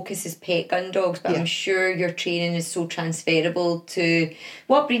 your focus is pet gun dogs, but I'm sure your training is so transferable to...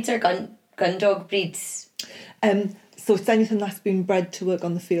 What breeds are gun dog breeds? So it's anything that's been bred to work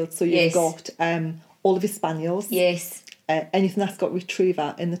on the field. So you've got all of your spaniels. Yes. Anything that's got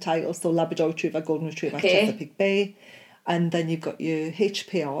retriever in the title. So Labrador Retriever, Golden Retriever, Chesapeake Bay. And then you've got your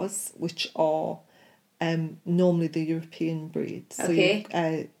HPRs, which are normally the European breeds. So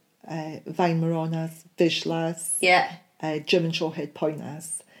Weimaranas, Vizslas, German Shorehead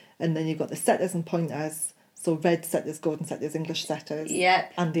Pointers. And then you've got the setters and pointers. So red setters, golden setters, English setters.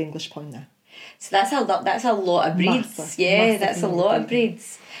 And the English pointer. So that's a lot of breeds. Massive that's a lot of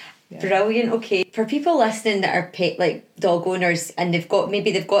breeds. Yeah. Brilliant. Okay, for people listening that are pet dog owners, and they've got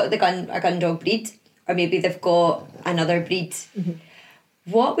a gun dog breed, or maybe they've got another breed. Mm-hmm.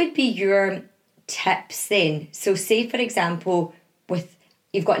 What would be your tips then? So say for example,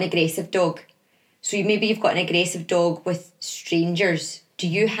 you've got an aggressive dog. So you've got an aggressive dog with strangers. Do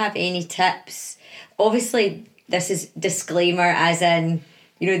you have any tips? Obviously, this is disclaimer as in,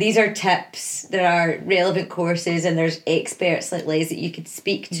 these are tips. There are relevant courses and there's experts like Les that you could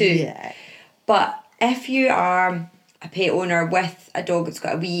speak to. Yeah. But if you are a pet owner with a dog that's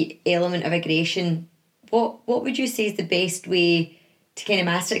got a wee element of aggression, what would you say is the best way to kind of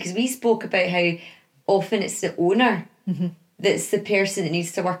master it? Because we spoke about how often it's the owner that's the person that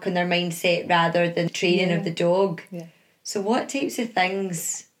needs to work on their mindset rather than training of the dog. Yeah. So what types of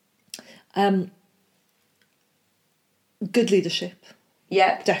things? Good leadership.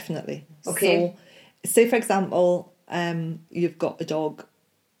 Yep. Definitely. Okay. So, say for example, you've got a dog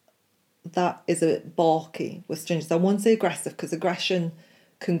that is a bit barky with strangers. I won't say aggressive, because aggression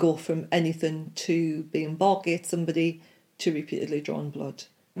can go from anything to being barky at somebody to repeatedly drawing blood.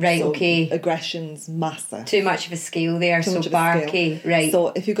 Right, so okay. Aggression's massive. Too much of a scale there, Too so much of a barky. scale. Right. So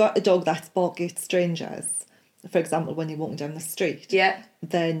if you've got a dog that's barky at strangers, for example, when you're walking down the street, Yeah.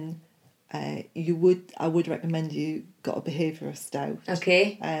 then I would recommend you got a behaviourist out.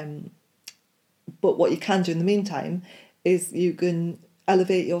 Okay. But what you can do in the meantime is you can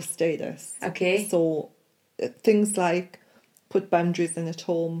elevate your status. Okay. So things like put boundaries in at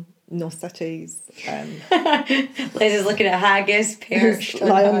home, no settees. Liz is looking at haggis, perched.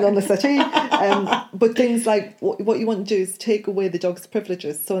 Lying on the settee. But things like what you want to do is take away the dog's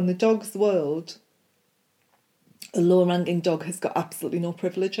privileges. So in the dog's world, a lower ranking dog has got absolutely no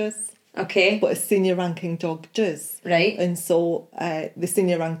privileges. Okay. But a senior ranking dog does. Right. And so the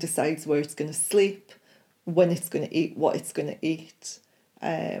senior rank decides where it's going to sleep, when it's going to eat, what it's going to eat,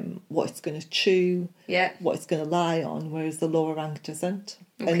 what it's going to chew, Yeah. what it's going to lie on, whereas the lower rank doesn't.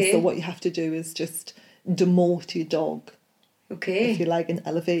 Okay. And so what you have to do is just demote your dog, Okay. if you like, and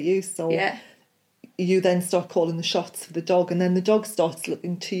elevate you. So Yeah. you then start calling the shots for the dog, and then the dog starts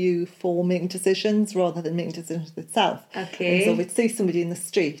looking to you for making decisions rather than making decisions itself. Okay. And so if it sees somebody in the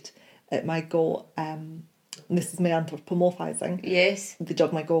street, it might go, and this is me anthropomorphizing, Yes. the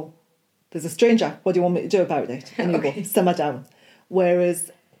dog might go, there's a stranger, what do you want me to do about it? And you Okay. go, simmer down.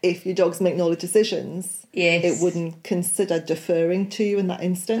 Whereas if your dog's making all the decisions, Yes. it wouldn't consider deferring to you in that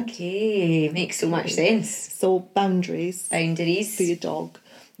instant. Okay. Makes so much sense. So boundaries Boundaries. for your dog.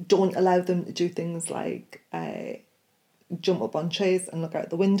 Don't allow them to do things like jump up on chairs and look out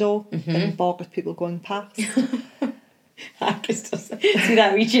the window and bark at people going past. Haggis does see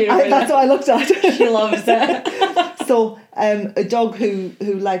that wee cheer. That's what I looked at. She loves it. So a dog who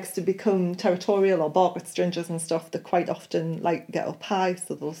likes to become territorial or bark at strangers and stuff, they quite often like get up high,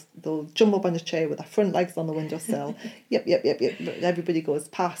 so they'll jump up on a chair with their front legs on the windowsill. Yep. Everybody goes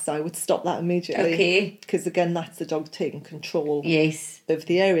past, so I would stop that immediately. Okay. Because again, that's the dog taking control Yes. of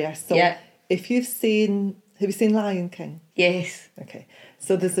the area. So Yeah. if have you seen Lion King? Yes. Okay.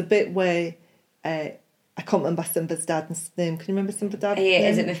 So there's a bit where I can't remember Simba's dad's name. Can you remember Simba's dad's name?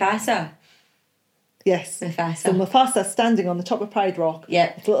 Is it Mufasa? Yes. Mufasa. So Mufasa's standing on the top of Pride Rock.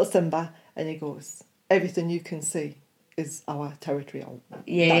 Yeah. With little Simba, and he goes, everything you can see is our territory.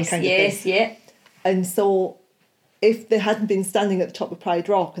 Yes. That kind of Yes. thing. Yeah. And so if they hadn't been standing at the top of Pride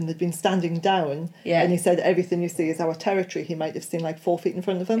Rock and they'd been standing down, Yeah. and he said everything you see is our territory, he might have seen like 4 feet in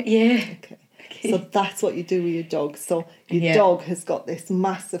front of him. Yeah. Okay. So that's what you do with your dog. So your dog has got this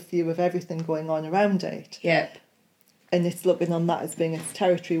massive view of everything going on around it. Yep. And it's looking on that as being its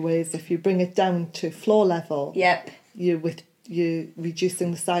territory, whereas if you bring it down to floor level, Yep. you're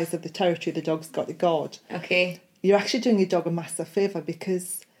reducing the size of the territory the dog's got to guard. Okay. You're actually doing your dog a massive favour,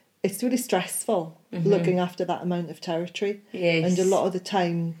 because it's really stressful looking after that amount of territory. Yes. And a lot of the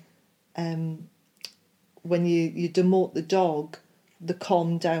time, when you demote the dog, they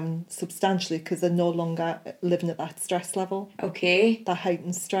calm down substantially because they're no longer living at that stress level, Okay. that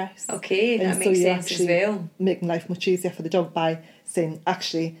heightened stress. Okay, that And makes you're sense as actually well. making life much easier for the dog by saying,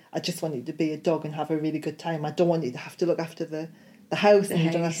 actually, I just want you to be a dog and have a really good time. I don't want you to have to look after the house, and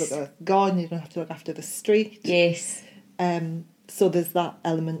you don't have to look after the garden, you don't have to look after the street. Yes. So there's that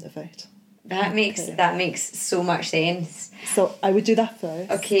element of it. That makes so much sense. So I would do that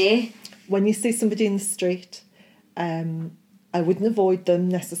first. Okay. When you see somebody in the street, I wouldn't avoid them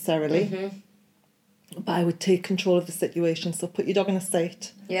necessarily, but I would take control of the situation. So put your dog on a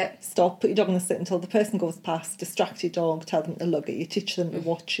seat. Yep. Stop, put your dog on a seat until the person goes past, distract your dog, tell them to look at you, teach them to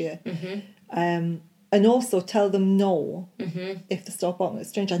watch you. And also tell them no if they start barking at a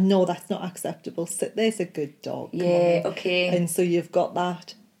stranger. No, that's not acceptable. Sit there's a good dog. Come Yeah, on. okay. And so you've got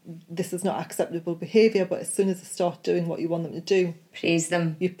that. This is not acceptable behaviour, but as soon as they start doing what you want them to do, Praise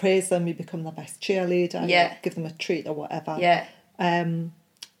them. you praise them, you become their best cheerleader, Yeah. you give them a treat or whatever. Yeah.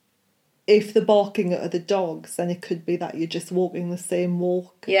 If they're barking at other dogs, then it could be that you're just walking the same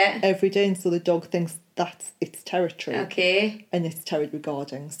walk Yeah. every day, and so the dog thinks that's its territory. Okay. And it's territory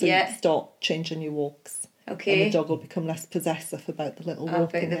guarding. So Yeah. you start changing your walks. Okay. And the dog will become less possessive about the little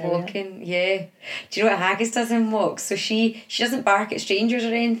About walking the area. walking, yeah. Do you know what Haggis does in walks? So she doesn't bark at strangers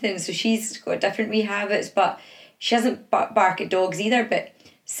or anything, so she's got different wee habits, but she doesn't bark at dogs either. But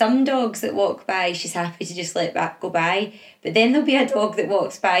some dogs that walk by, she's happy to just let that go by. But then there'll be a dog that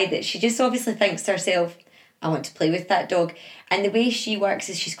walks by that she just obviously thinks to herself, I want to play with that dog. And the way she works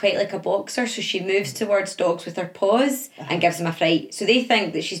is she's quite like a boxer, so she moves towards dogs with her paws and gives them a fright. So they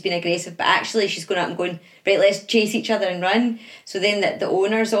think that she's been aggressive, but actually she's going up and going, right, let's chase each other and run. So then the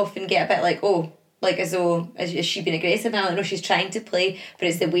owners often get a bit like, oh, like as though, has she been aggressive? And I'm like, no, she's trying to play, but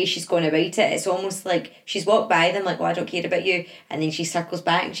it's the way she's going about it. It's almost like she's walked by them like, oh, I don't care about you. And then she circles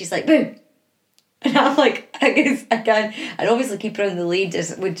back and she's like, boo. And I'm like, I guess I can. And obviously keep her on the lead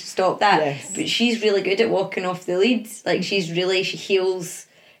would stop that. Yes. But she's really good at walking off the lead. Like she heals.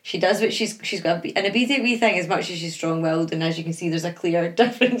 She does what she's got an obedient wee thing as much as she's strong-willed. And as you can see, there's a clear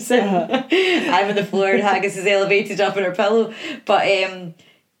difference in I'm on the floor and Haggis is elevated up on her pillow. But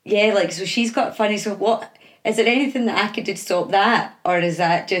yeah, like, so she's got funny. So what... Is there anything that I could do to stop that? Or is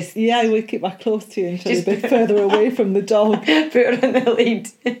that just... Yeah, I would keep her close to you and she's a bit further away from the dog. Put her in the lead.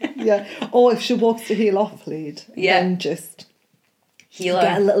 Yeah. Or if she walks to heel off lead, then just heel her.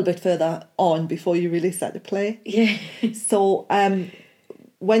 Get a little bit further on before you really start to play. Yeah. So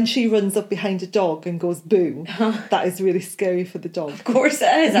when she runs up behind a dog and goes boo, that is really scary for the dog. Of course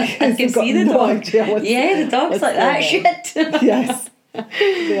it is. I can see the dog. The dog's like that shit. Yes.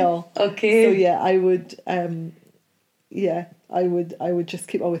 They are. Okay. So yeah, I would I would just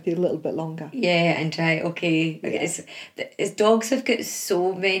keep her with you a little bit longer. Yeah, and try. Okay. It's dogs have got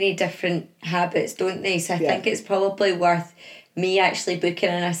so many different habits, don't they? So I think it's probably worth me actually booking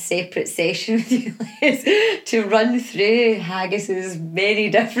in a separate session with you, Liz, to run through Haggis's many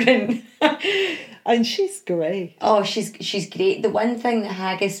different. And she's great. Oh, she's great. The one thing that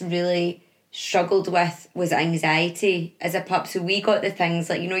Haggis really struggled with was anxiety as a pup. So we got the things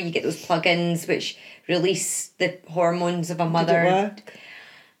like, you get those plugins which release the hormones of a mother. Did it work?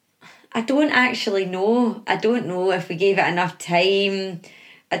 I don't actually know. I don't know if we gave it enough time.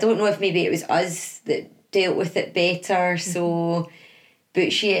 I don't know if maybe it was us that dealt with it better. So,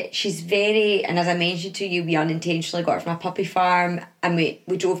 but she's very, and as I mentioned to you, we unintentionally got her from a puppy farm and we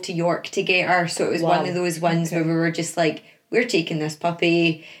drove to York to get her. So it was one of those ones where we were just like, we're taking this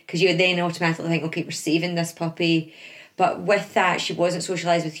puppy, because you would then automatically think, okay, we're saving this puppy. But with that, she wasn't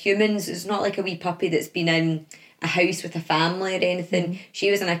socialised with humans. It's not like a wee puppy that's been in a house with a family or anything.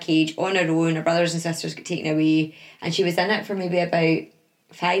 She was in a cage on her own. Her brothers and sisters got taken away, and she was in it for maybe about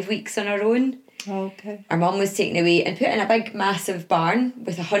 5 weeks on her own. Okay. Her mum was taken away and put in a big massive barn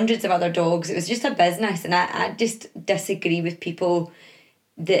with hundreds of other dogs. It was just a business, and I just disagree with people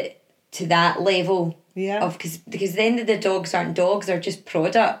that to that level. Yeah. Because then the dogs aren't dogs, they're just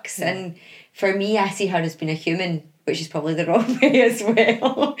products. And for me, I see her as being a human, which is probably the wrong way as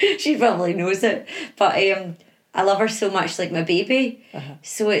well. She probably knows it. But I love her so much, like my baby.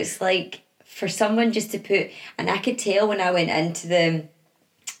 So it's like, for someone just to put... And I could tell when I went into the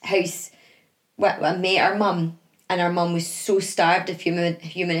house, I met her mum, and her mum was so starved of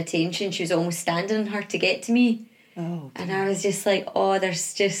human attention, she was almost standing on her to get to me. Oh. And I was just like, oh,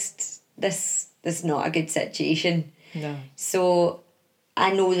 there's just... This is not a good situation. No. So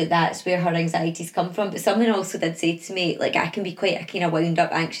I know that's where her anxieties come from. But someone also did say to me, like, I can be quite a kind of wound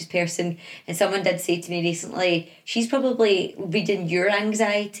up, anxious person. And someone did say to me recently, she's probably reading your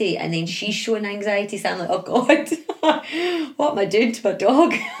anxiety and then she's showing anxiety. So I'm like, oh God, what am I doing to my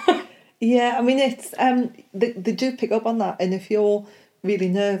dog? Yeah, I mean, it's they do pick up on that. And if you're really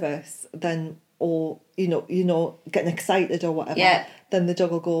nervous, then, or getting excited or whatever, then the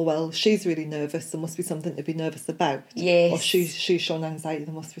dog will go, well, she's really nervous, there must be something to be nervous about. Yes. Or she's showing anxiety,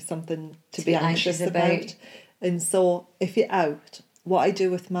 there must be something to be anxious about. And so if you're out, what I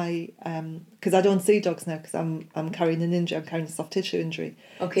do with my because I don't see dogs now because I'm carrying an injury, I'm carrying a soft tissue injury.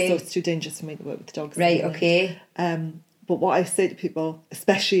 Okay. So it's too dangerous for me to work with dogs. Right, okay. But what I say to people,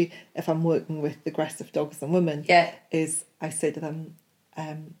 especially if I'm working with aggressive dogs and women, is I say to them,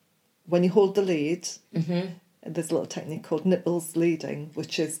 when you hold the lead, there's a little technique called nipples leading,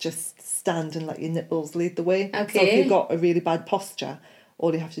 which is just stand and let your nipples lead the way. Okay. So if you've got a really bad posture,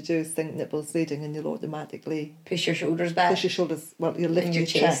 all you have to do is think nipples leading and you'll automatically... Push your shoulders back. Push your shoulders, well, you'll lift your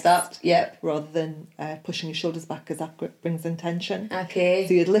chest up, rather than pushing your shoulders back because that grip brings in tension. Okay.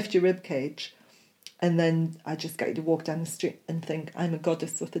 So you'd lift your rib cage and then I just get you to walk down the street and think, I'm a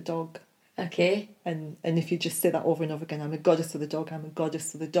goddess with a dog. Okay. And if you just say that over and over again, I'm a goddess with a dog, I'm a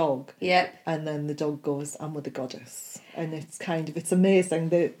goddess with a dog. Yep. And then the dog goes, I'm with a goddess. And it's amazing.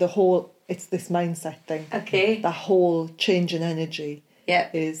 The whole, it's this mindset thing. Okay. The whole change in energy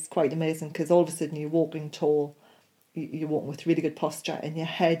is quite amazing because all of a sudden you're walking tall, you're walking with really good posture and your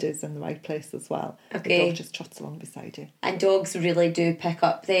head is in the right place as well. Okay. The dog just trots along beside you. And dogs really do pick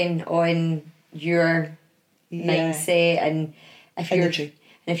up then on your mindset and if energy.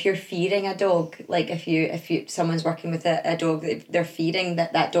 And if you're feeding a dog, like if you someone's working with a dog that they're feeding,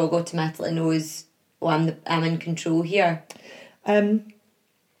 that dog automatically knows oh, I'm in control here.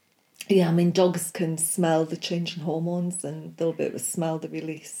 Yeah, I mean, dogs can smell the changing hormones and they'll be able to smell the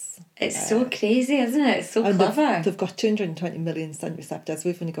release. It's so crazy, isn't it? It's so clever. They've got 220 million scent receptors.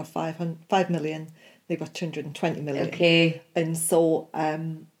 We've only got 5 million. They've got 220 million. Okay. And so,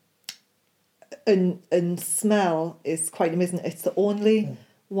 and smell is quite amazing. It's the only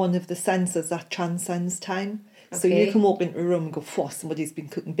one of the senses that transcends time. So you can walk into a room and go, "Phew, somebody's been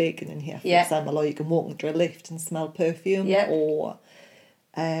cooking bacon in here," for example, or you can walk into a lift and smell perfume, or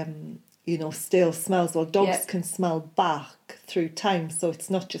stale smells. Well, dogs can smell back through time, so it's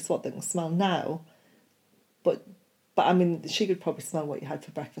not just what they can smell now, but I mean, she could probably smell what you had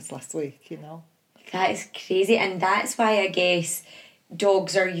for breakfast last week, That is crazy, and that's why I guess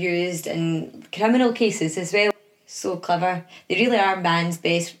dogs are used in criminal cases as well. So clever. They really are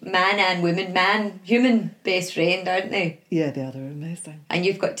human best friend, aren't they? Yeah, they are. They're amazing. And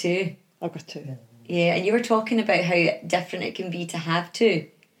you've got 2. I've got 2. Yeah, and you were talking about how different it can be to have 2.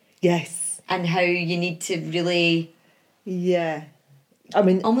 Yes. And how you need to really... Yeah. I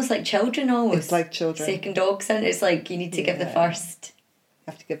mean... Almost like children, almost. It's like children. Second dogs, and it's like you need to give the first.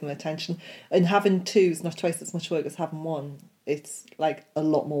 You have to give them attention. And having 2 is not twice as much work as having 1. It's like a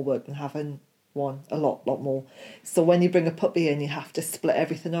lot more work than having 1. A lot more. So when you bring a puppy in, you have to split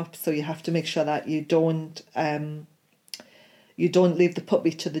everything up. So you have to make sure that you don't leave the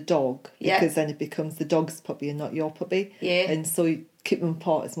puppy to the dog, because then it becomes the dog's puppy and not your puppy. Yeah. And so you keep them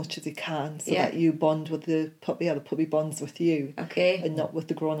apart as much as you can, so that you bond with the puppy, or the puppy bonds with you. Okay. And not with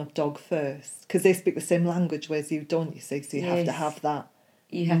the grown-up dog first, because they speak the same language, whereas you don't. You see, so you have to have that.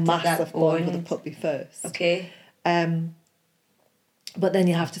 You have massive to bond with the puppy first. Okay. But then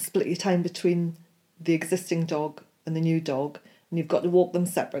you have to split your time between the existing dog and the new dog, and you've got to walk them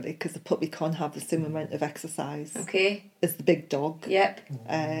separately, because the puppy can't have the same amount of exercise as the big dog. Yep.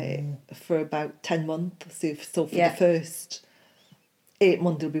 For about 10 months. So for the first 8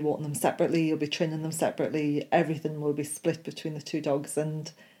 months, you'll be walking them separately, you'll be training them separately, everything will be split between the 2 dogs,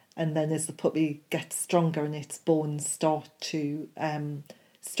 and then as the puppy gets stronger and its bones start to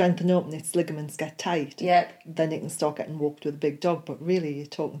strengthen up and its ligaments get tight, then it can start getting walked with a big dog. But really, you're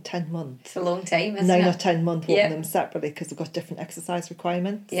talking 10 months. It's a long time, isn't 9 it? or 10 months walking them separately, because they've got different exercise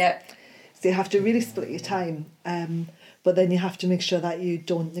requirements. Yep. So you have to really split your time, but then you have to make sure that you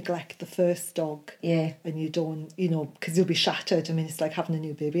don't neglect the first dog. Yeah. And you don't, because you'll be shattered. I mean, it's like having a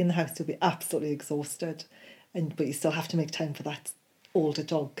new baby in the house. You'll be absolutely exhausted, but you still have to make time for that older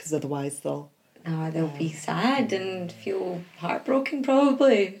dog, because otherwise they'll be sad and feel heartbroken,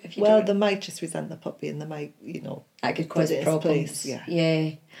 probably. If you they might just resent the puppy, and they might, that could cause problems.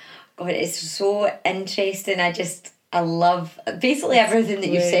 Yeah. God, it's so interesting. I love basically everything that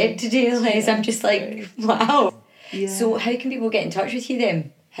you've said today, Les. I'm just like, wow. Yeah. So how can people get in touch with you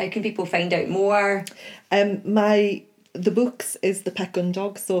then? How can people find out more? The books is The Pet Gun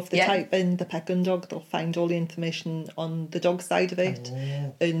Dog, so if they type in The Pet Gun Dog, they'll find all the information on the dog side of it.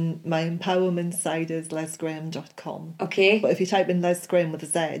 And my empowerment side is lesgraham.com. Okay. But if you type in Les Graham with a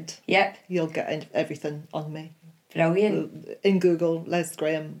Z, yep, you'll get everything on me. Brilliant. In Google, Les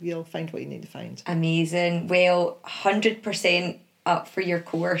Graham, you'll find what you need to find. Amazing. Well, 100% up for your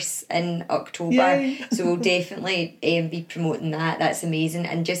course in October. Yay. So we'll definitely be promoting that. That's amazing.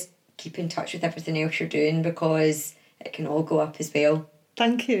 And just keep in touch with everything else you're doing, because it can all go up as well.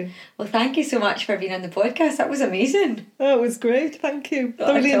 Thank you. Well, thank you so much for being on the podcast. That was amazing. Oh, it was great. Thank you.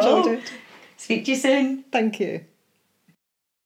 Thoroughly enjoyed it. Speak to you soon. Thank you.